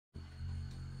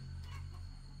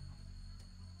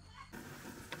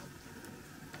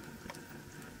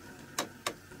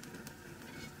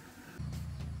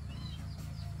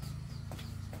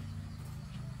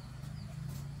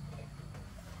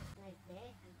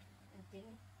chín.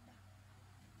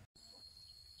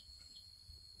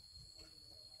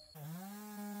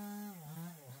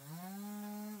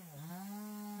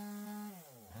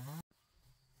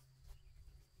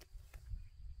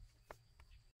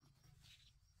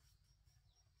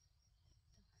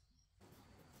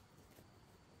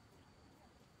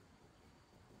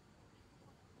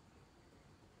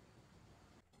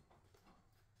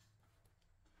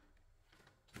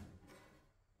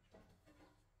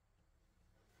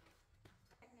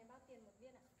 Này bao tiền một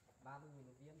viên ạ? 30.000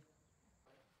 một viên. Xong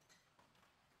rồi.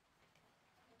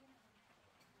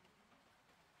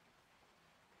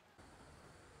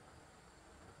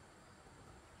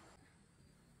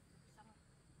 Còn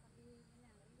đi nhà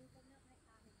lấy đi cơm nước hay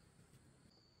sao thì.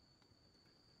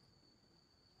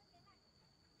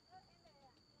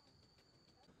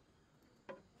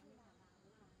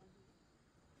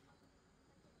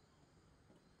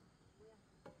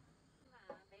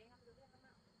 Bé ngâm được không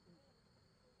ạ?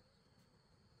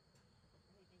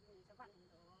 Thì các bạn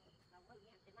nó vẫn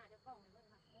nghe thế mà cho con này vẫn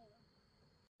mặc.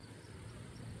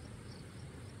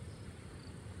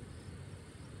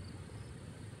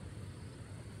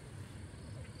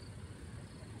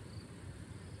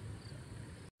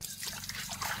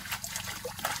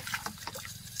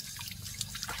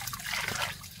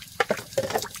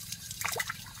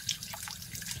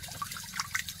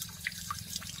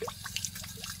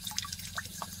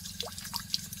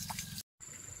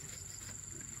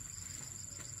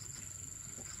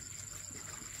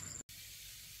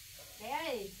 Bé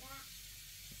ơi, dạ.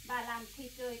 Bà làm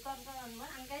thịt rồi con còn muốn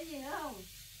ăn cái gì nữa không?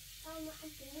 Con muốn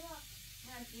ăn trứng luộc.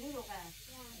 Muốn ăn trứng luộc à?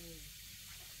 Dạ. Ừ.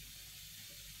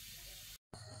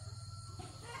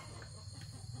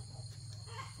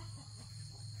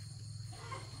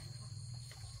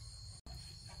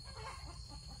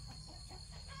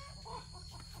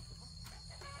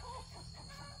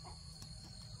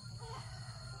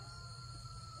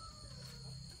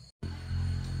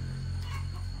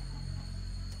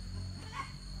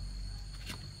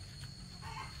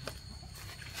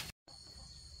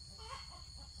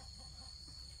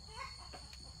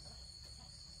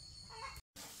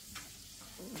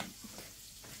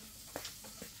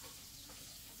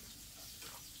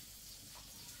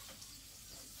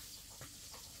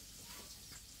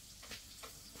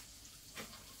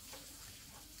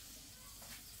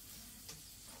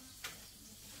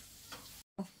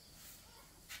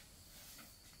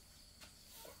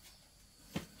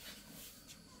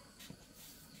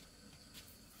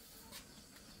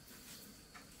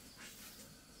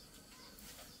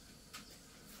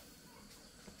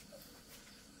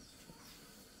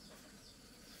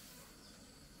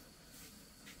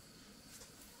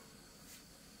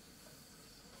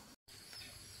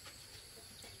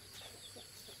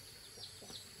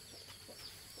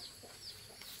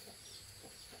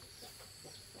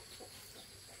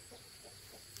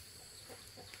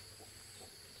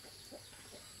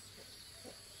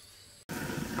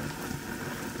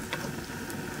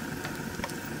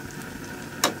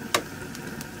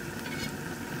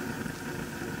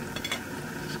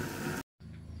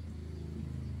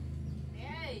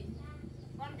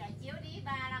 Con rải chiếu đi,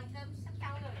 bà làm cơm sắp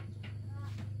xong rồi.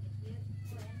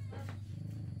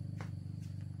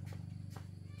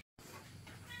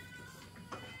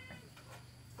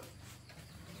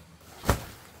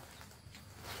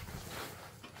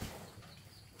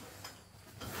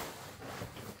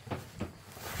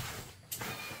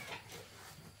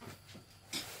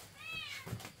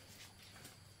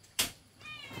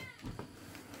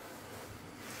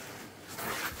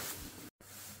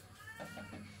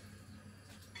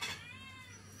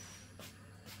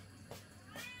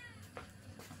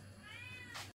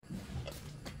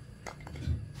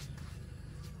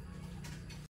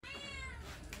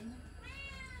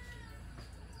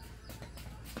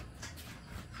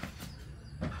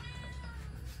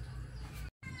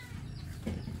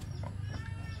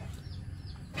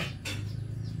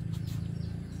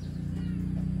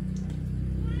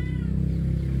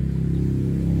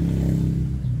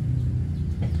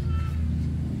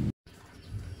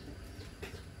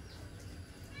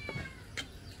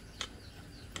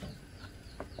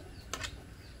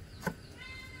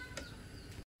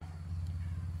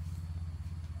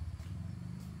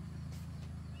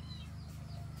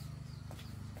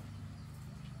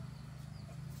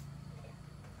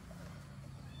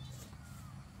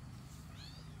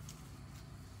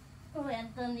 Thôi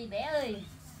ăn cơm đi bé ơi.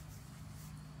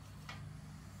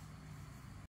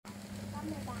 Con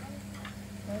mời bà ăn.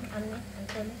 Thôi ăn đi, ăn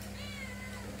cơm đi.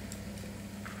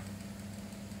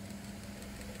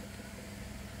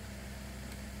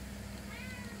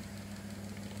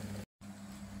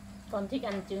 Con thích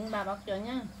ăn trứng bà bóc cho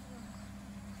nhá.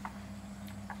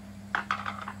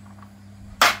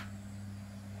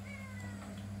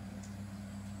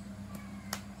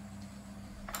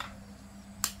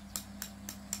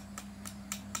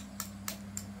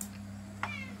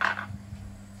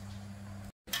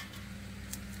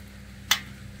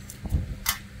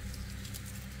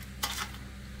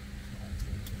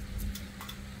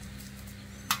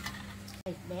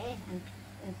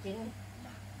 chín.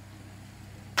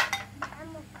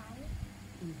 Ăn một cái.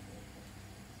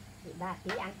 Chị bà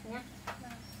tí ăn nhé.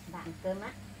 Bà ăn cơm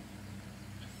á.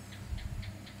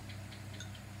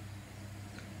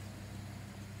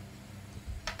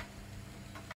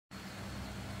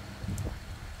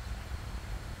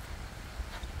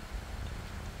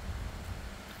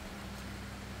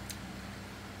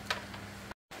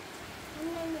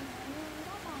 Hôm nay mình ăn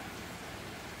rất là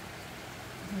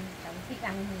Cháu thích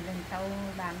ăn thì lần sau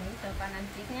bà mới cho con ăn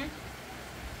tiếp nhé.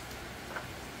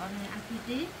 Con ăn tí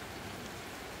tí.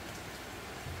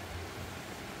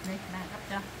 Đây bà gấp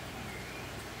cho.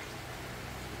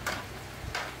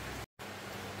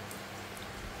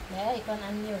 Đấy con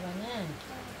ăn nhiều vào nha.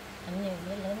 Ăn nhiều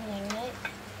để lớn nhanh đấy.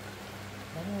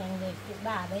 Lớn nhanh để phụ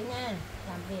bà đấy nha.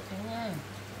 Làm việc đấy nha.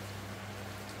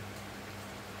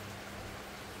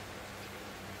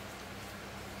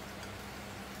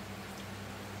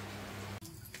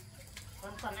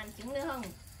 Con còn ăn trứng nữa không?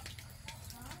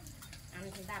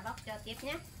 Ăn thì bà bóc cho tiếp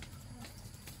nhé.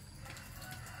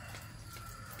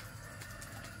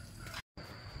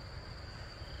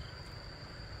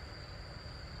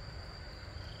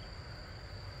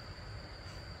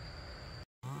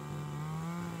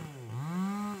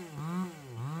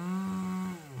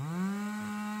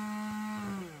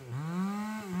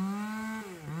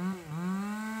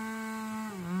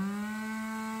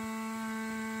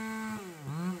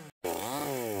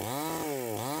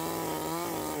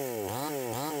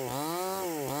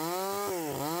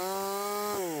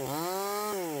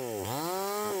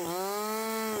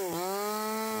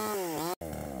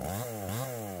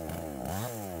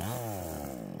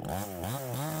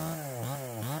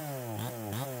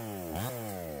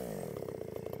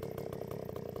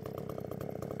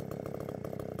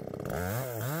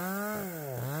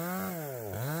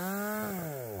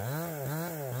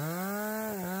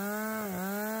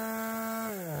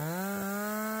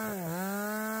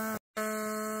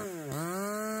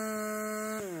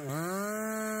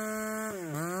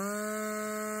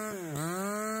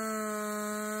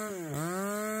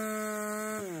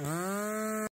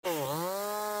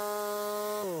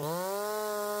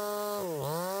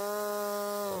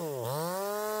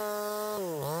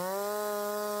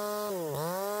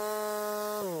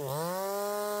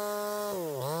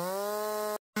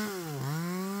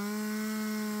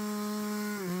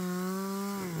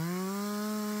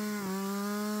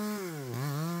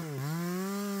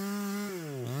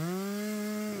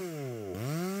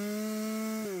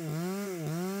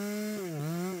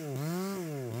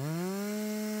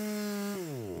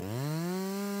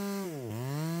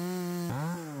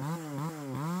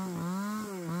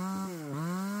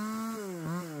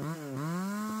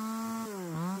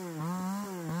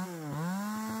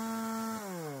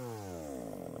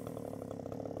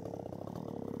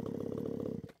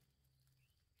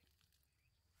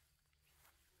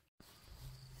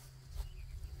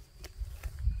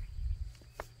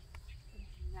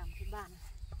 Làm cái bàn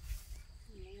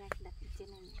lấy ra đặt ở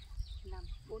trên này, làm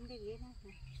 4 cái ghế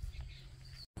này.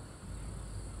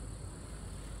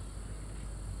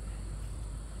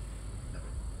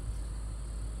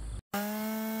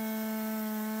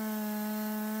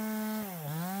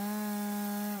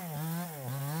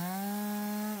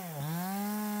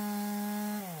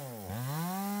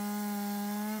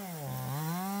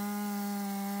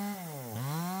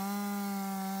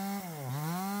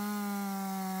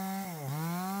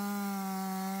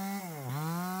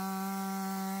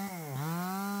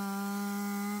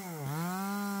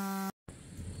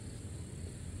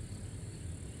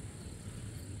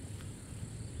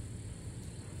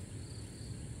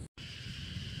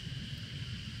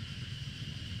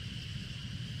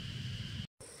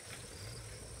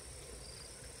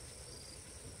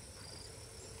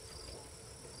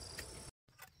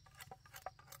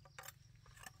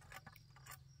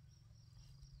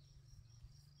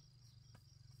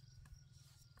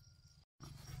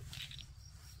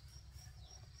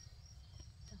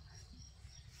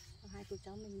 Hai cô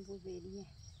cháu mình vui về đi nhỉ.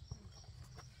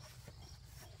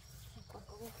 Con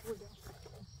có vui đâu.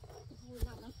 Vui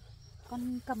lắm.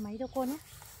 Con cầm máy cho cô nhé.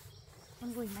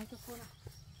 Con gửi máy cho cô nào.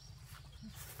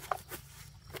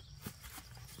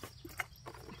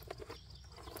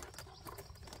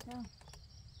 Đâu.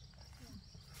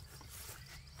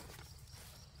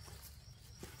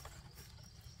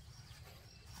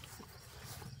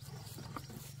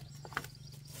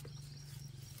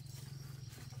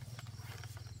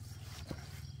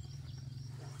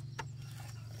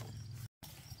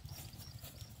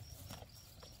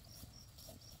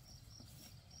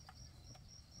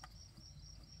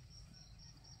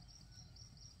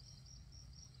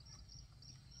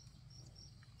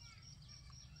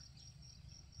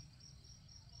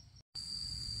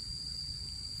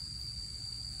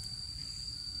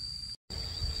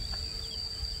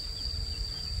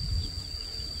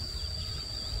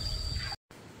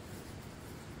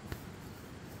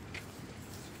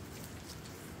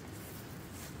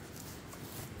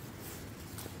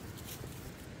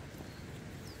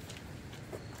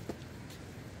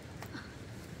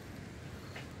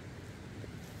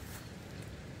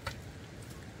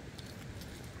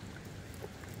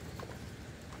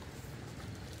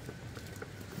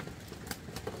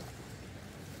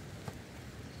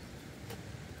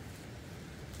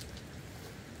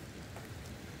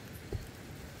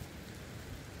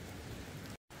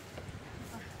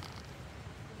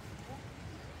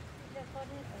 Con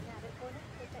đi ở nhà đợi cô nhé,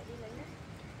 cô chạy đi lấy nhé.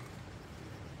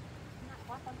 Nặng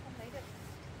quá con không lấy được.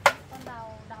 Con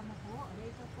đào một hố ở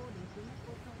đây cho cô để xuống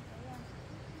cô trồng cái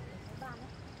bàn ấy.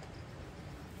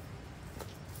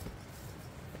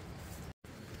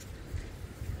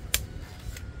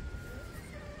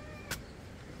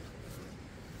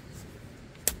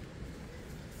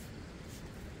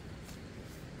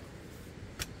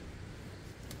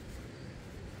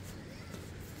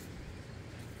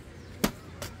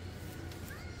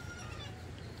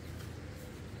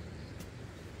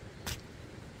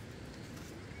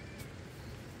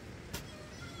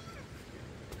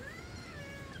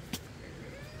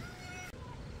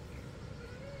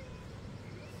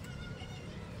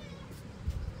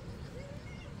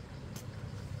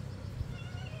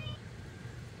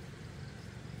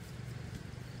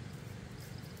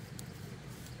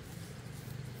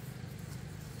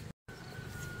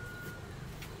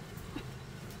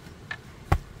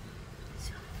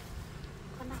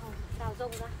 Đào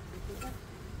rộng ra để xuống đất.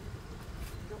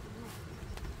 Rộng như này.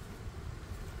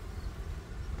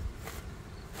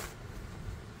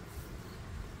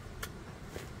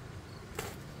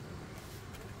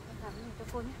 Con thả cái này cho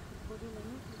cô nhé. Cô đi lấy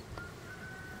nước.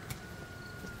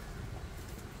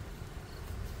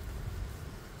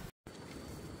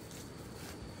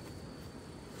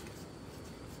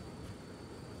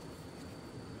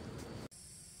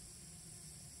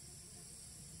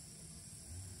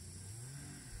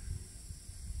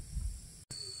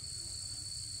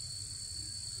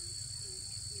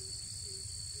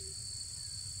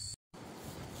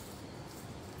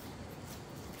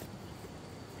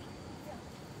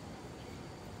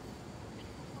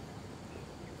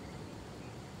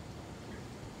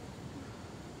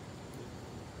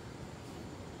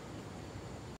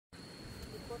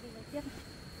 Cô đi lấy tiếp.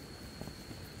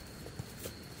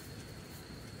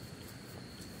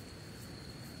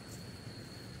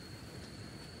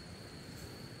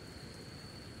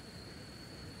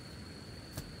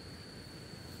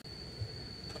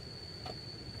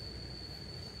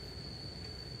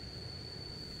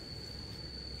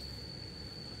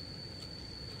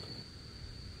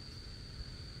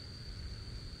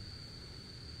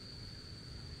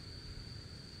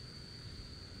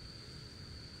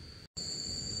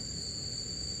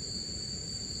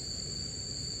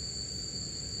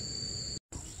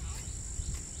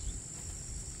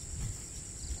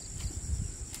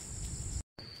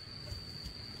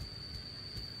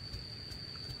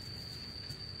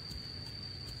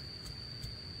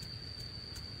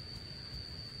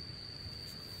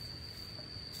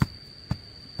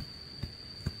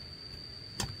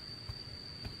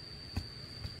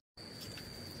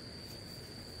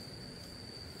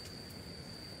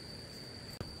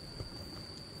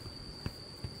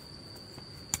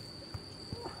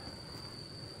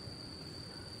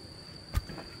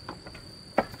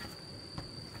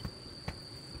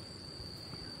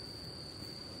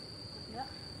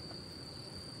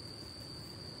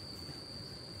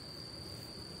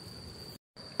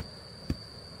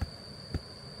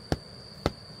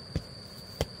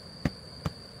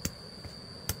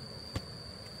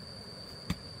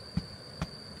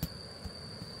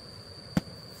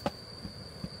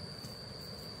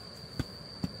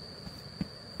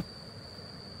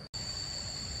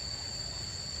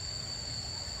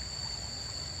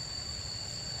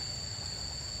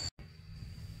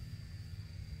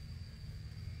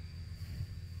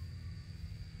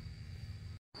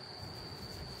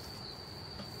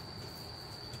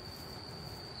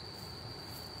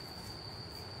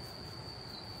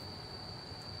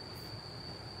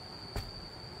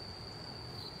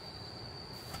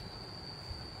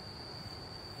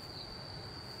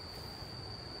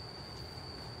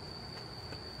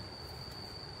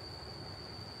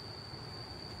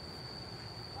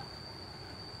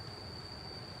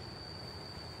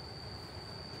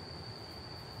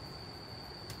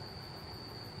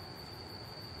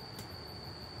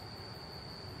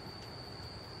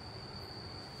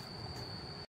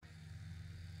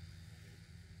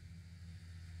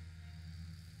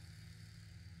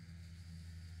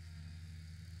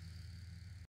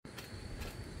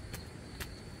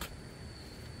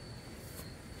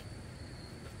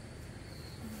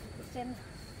 Xem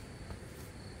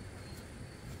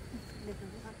được rồi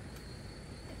không?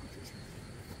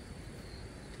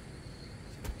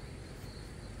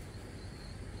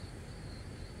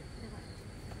 Được rồi.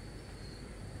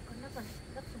 Con lấp rồi,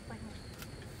 lấp xung quanh này.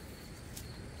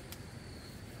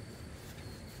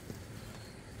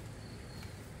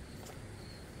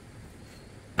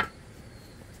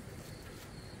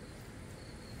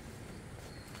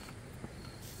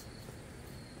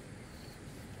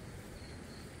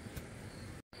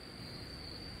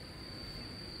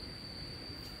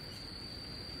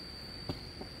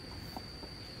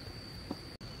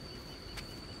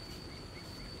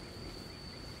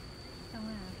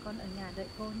 ở nhà đợi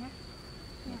cô nhé.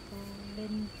 Để cô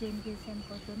lên trên kia xem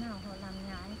có chỗ nào họ làm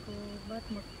nhà ấy, cô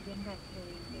bớt một viên gạch rồi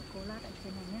để cô lát ở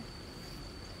trên này nhé.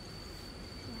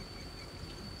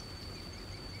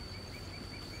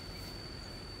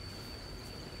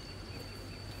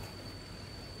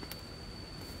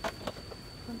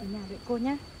 Con ở nhà đợi cô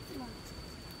nhé.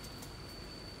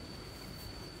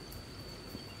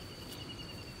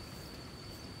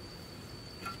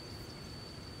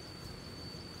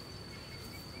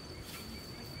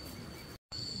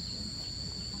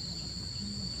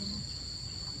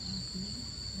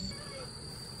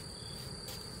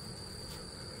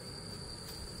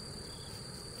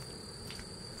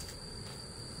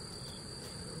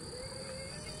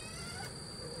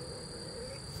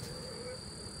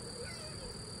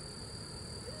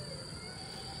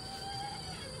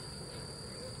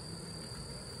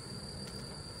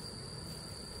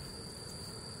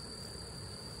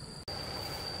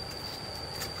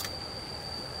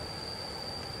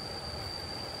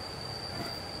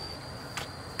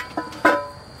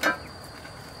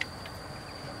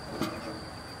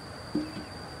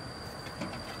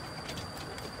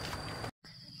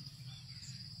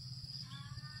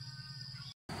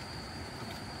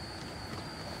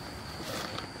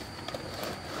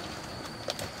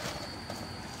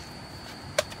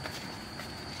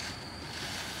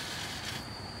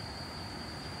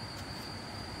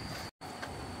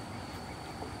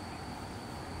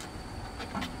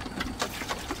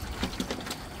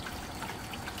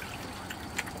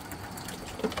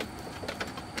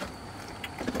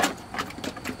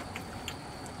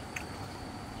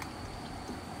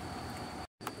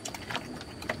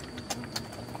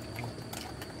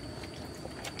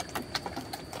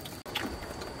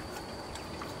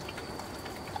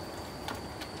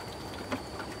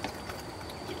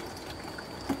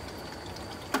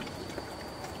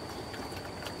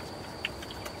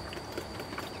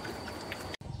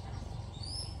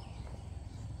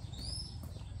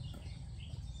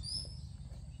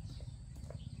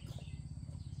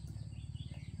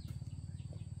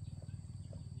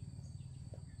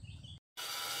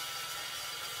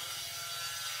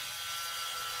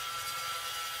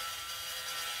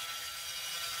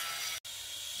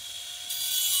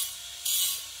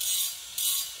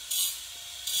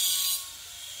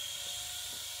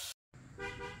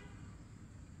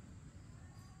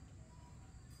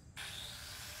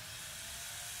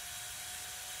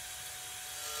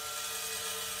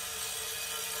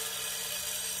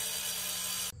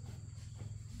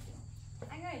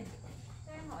 Anh ơi,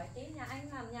 cho em hỏi tí, nhà anh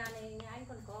làm nhà này, nhà anh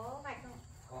còn có gạch không?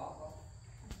 Có.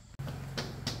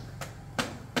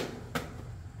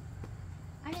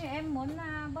 Anh ơi, em muốn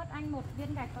bớt anh một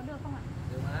viên gạch có được không ạ?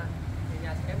 Được mà, thì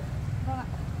nhà xem. Vâng ạ.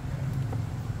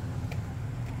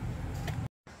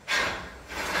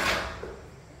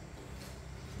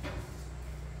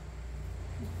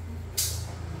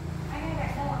 Anh ơi,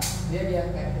 gạch đâu ạ? Đi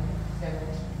anh xem.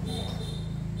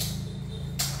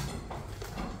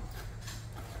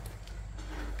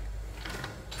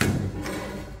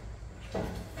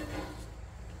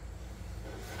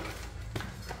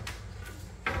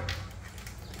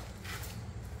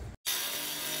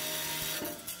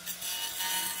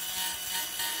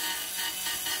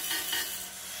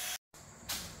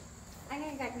 Anh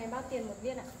ơi, gạch này bao tiền một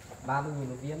viên ạ? 30.000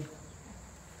 một viên.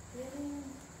 Viên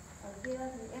ở kia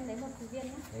thì em lấy một viên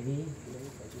nhé. Lấy đi.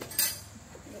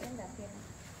 Để em trả tiền.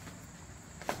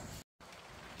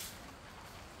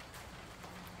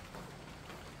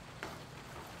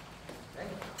 Đấy,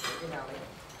 cái nào đấy?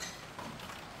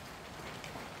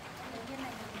 Em lấy viên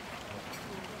này.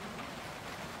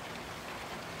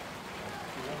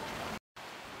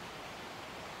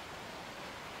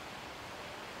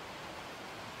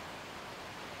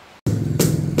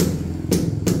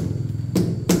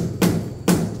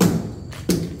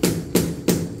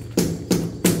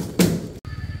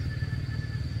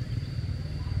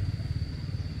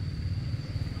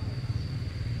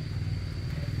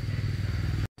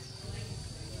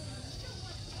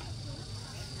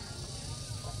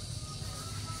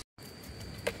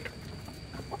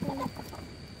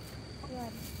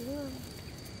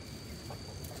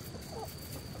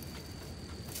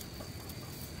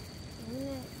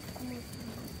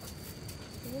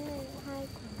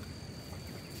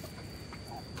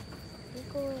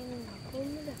 Cô em cô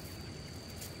mới được.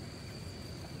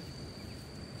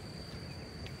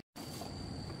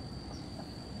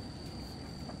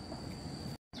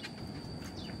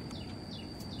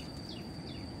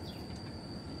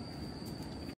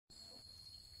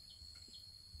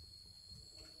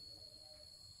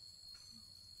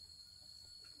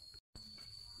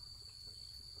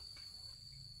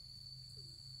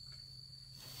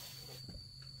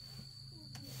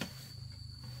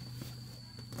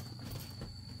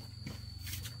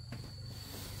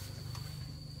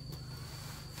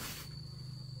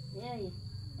 ơi.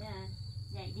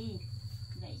 Dậy đi.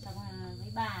 Dậy xong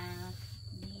với bà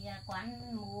đi ra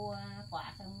quán mua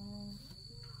quả xong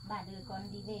bà đưa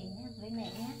con đi về nhé với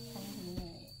mẹ nhé, không thì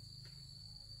mẹ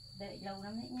đợi lâu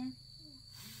lắm đấy nhé.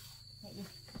 Dậy đi.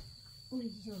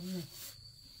 Ui giời ơi.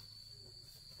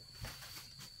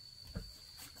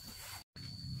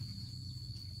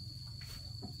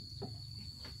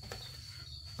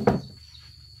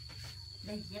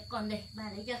 Đây dép con đây,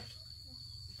 bà lấy chưa?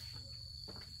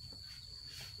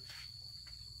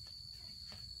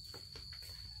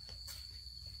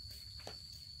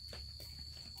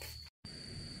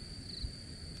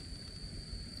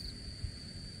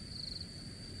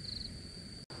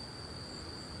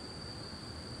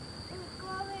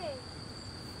 Cô về.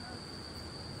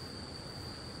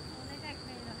 Lấy gạch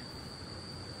về rồi.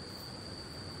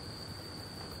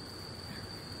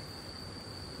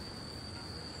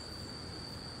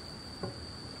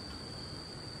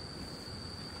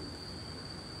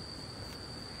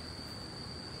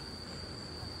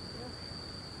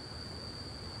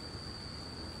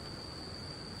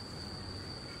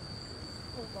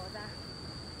 Cô bỏ ra.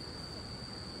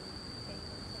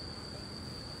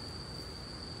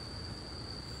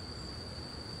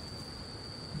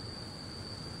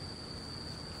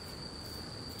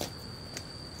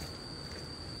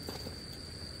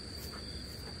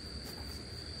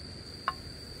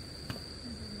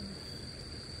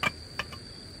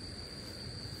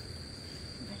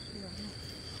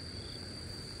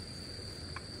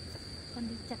 Con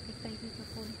đi chặt cái cây đi cho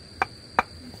cô.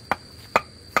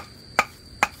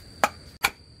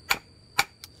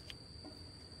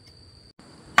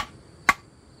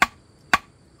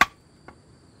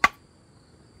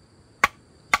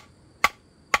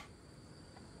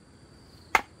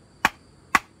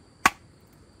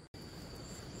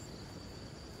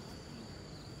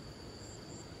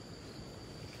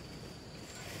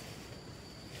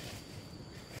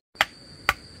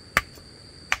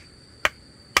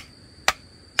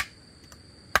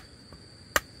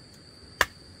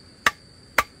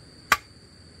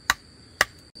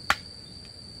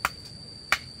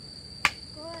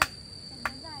 Cô ơi, em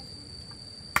nó dài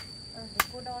không? Để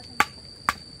cô đo xem.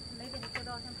 Lấy về để cô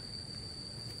đo xem.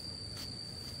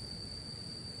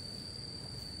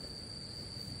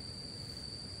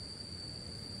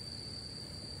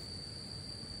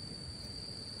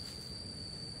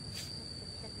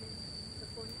 Chặt lên cho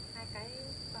cô nhé. Hai cái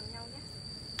bằng nhau nhé.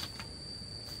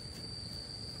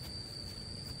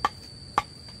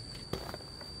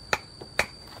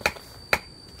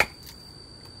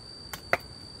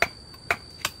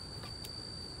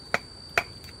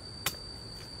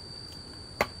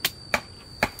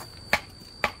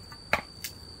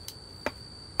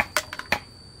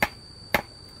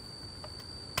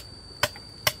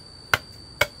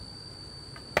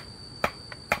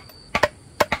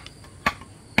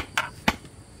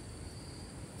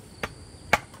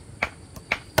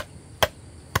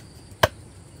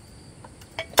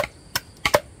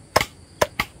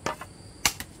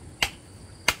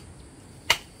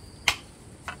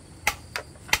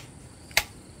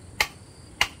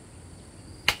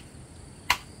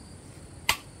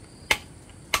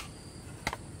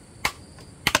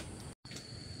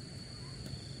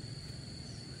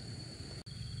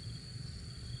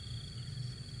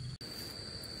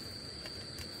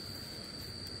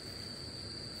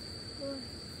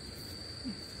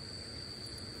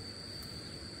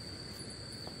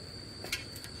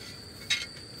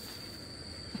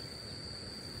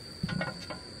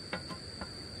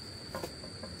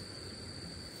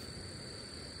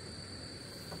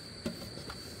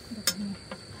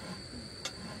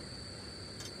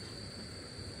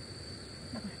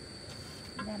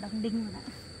 Ra đóng đinh rồi đã.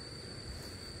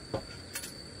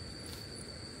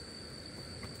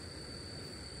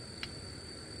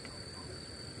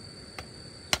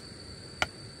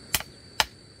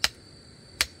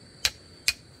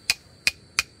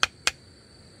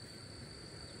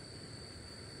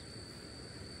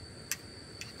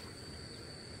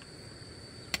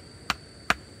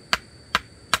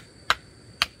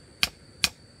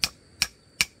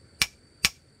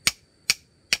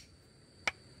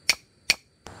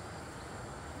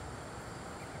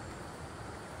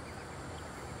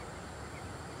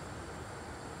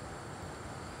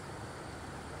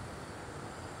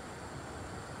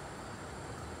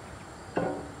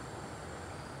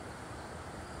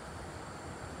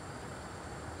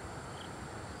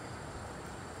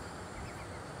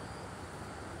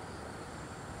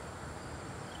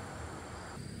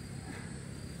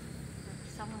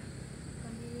 Xong rồi.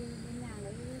 Con đi đến nhà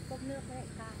lấy cốc nước với lại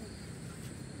ca.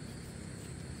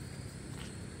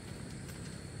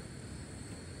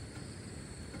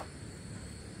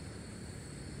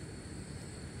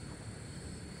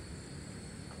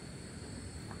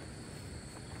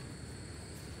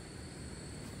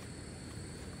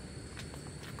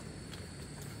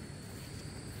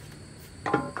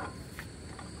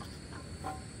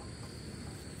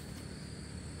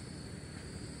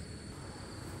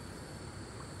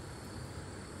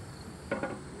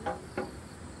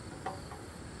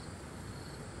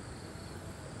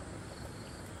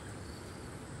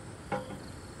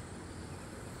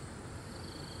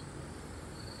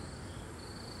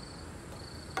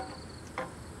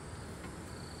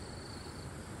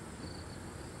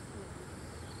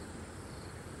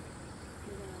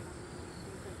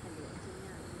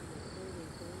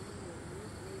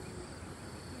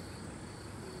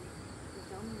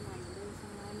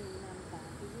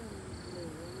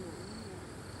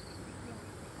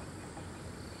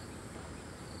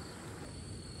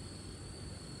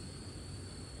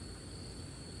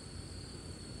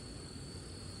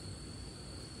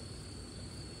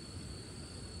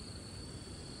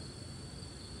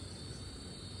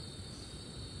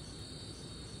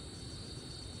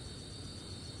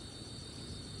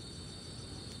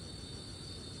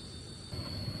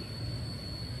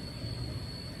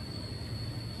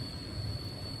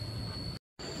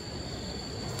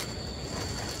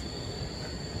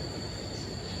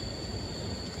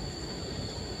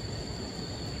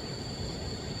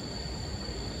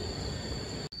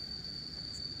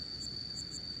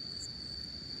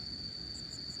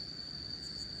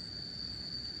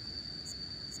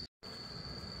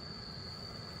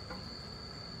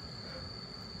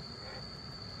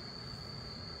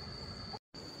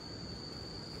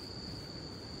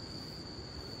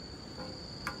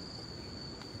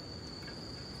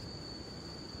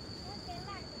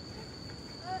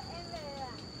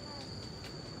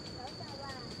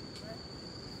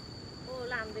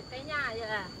 làm được cái nhà vậy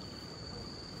à?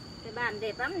 Cái bàn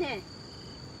đẹp lắm nè.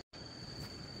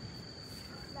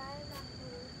 Đấy làm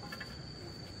thử.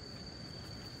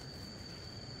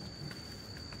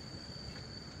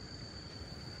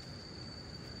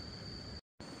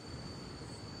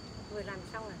 Vừa làm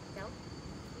xong rồi cháu.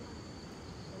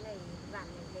 Cái này bàn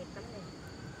này đẹp lắm này.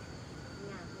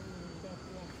 Nhà mình đẹp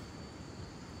nè.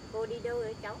 Cô đi đâu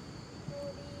đấy cháu? Cô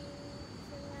đi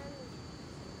xin ăn.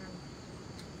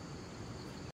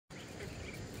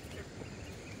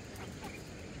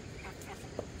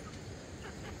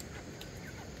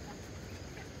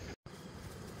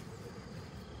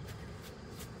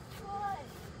 Ôi,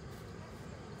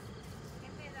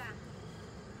 Em về rồi à?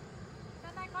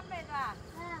 Sao nay con về rồi à?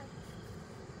 vâng.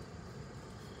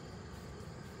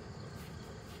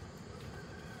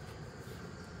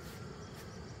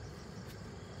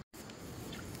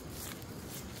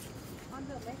 Con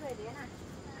vừa mới về đến à?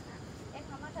 Em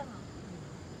không mất thương hả?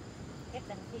 Em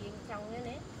đằng thì chồng nữa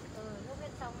đấy. Lúc hết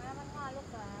xong á, vẫn ngon lúc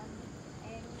là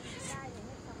em ra thì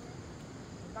hết xong đấy.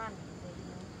 Bàn để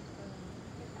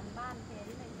Hết tầm ban thì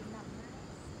đến này thì nằm á.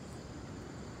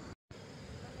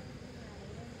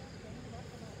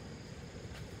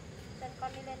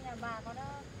 Con đi lên nhà bà có đó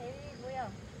thấy vui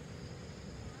không?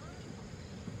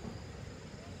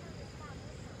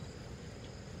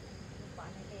 Quả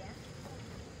này kìa.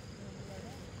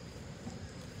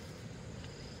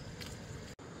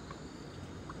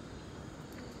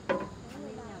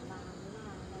 Lên nhà bà là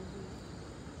làm gì?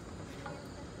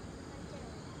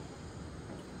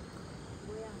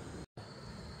 Vui không?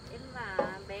 Em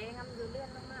và bé ngâm dừa liên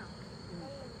lắm nào?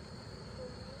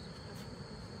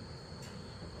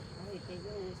 Thì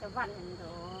sao văn hình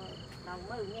đó đầu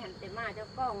mơ nghe hẳn để mà cho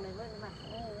con này vâng mà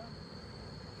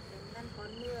Đang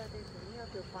còn mưa thì cũng nhiều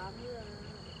từ khóa mưa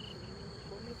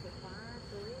 40 từ khóa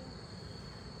tới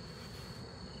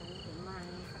thì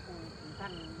mang các cùng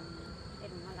văn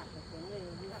em mà đặt được cái người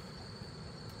đi gặp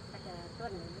các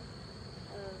tuần này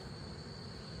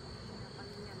con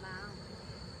đi nhà bà không?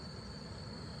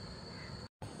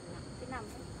 cái năm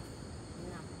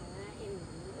em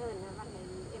ơn văn này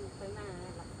em phải mà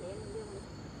lập đến lương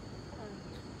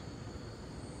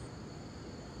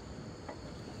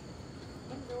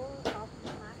Em đố có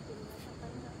má chín nó sắp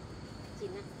tới nữa.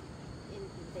 chín à em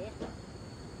tìm thế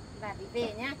bà đi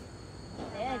về nhá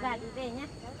thế ơi bà đi về nhá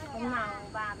hôm nào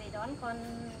bà về đón con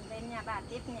lên nhà bà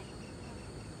tiếp nhỉ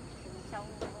xong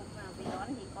hôm nào về đón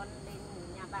thì con lên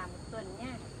nhà bà một tuần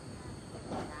nhá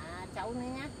cả cháu nữa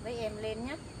nhá với em lên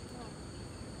nhá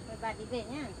thôi bà đi về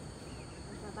nhá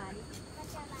bà đi Con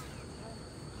chào bà.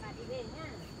 bà đi về nhá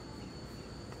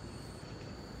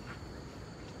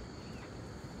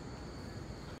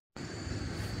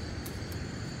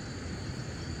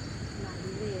bà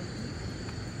đi về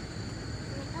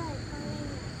Mẹ ơi, con lên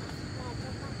nhà bà cho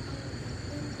con ăn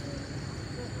tim tim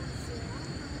được ăn sữa ăn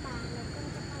bà này con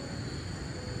cho con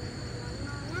món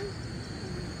ngon lắm.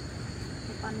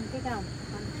 Thì con thích không?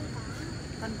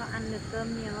 Con có ăn được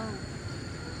cơm nhiều không?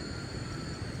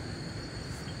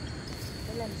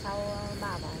 Cái lần sau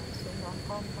bà bảo xuống đón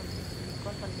con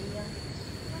còn đi không?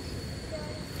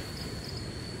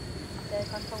 Chơi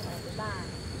con không ở với bà.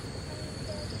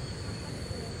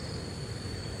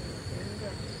 Đúng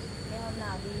được. Nếu hôm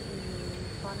nào đi thì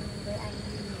con với anh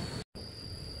đi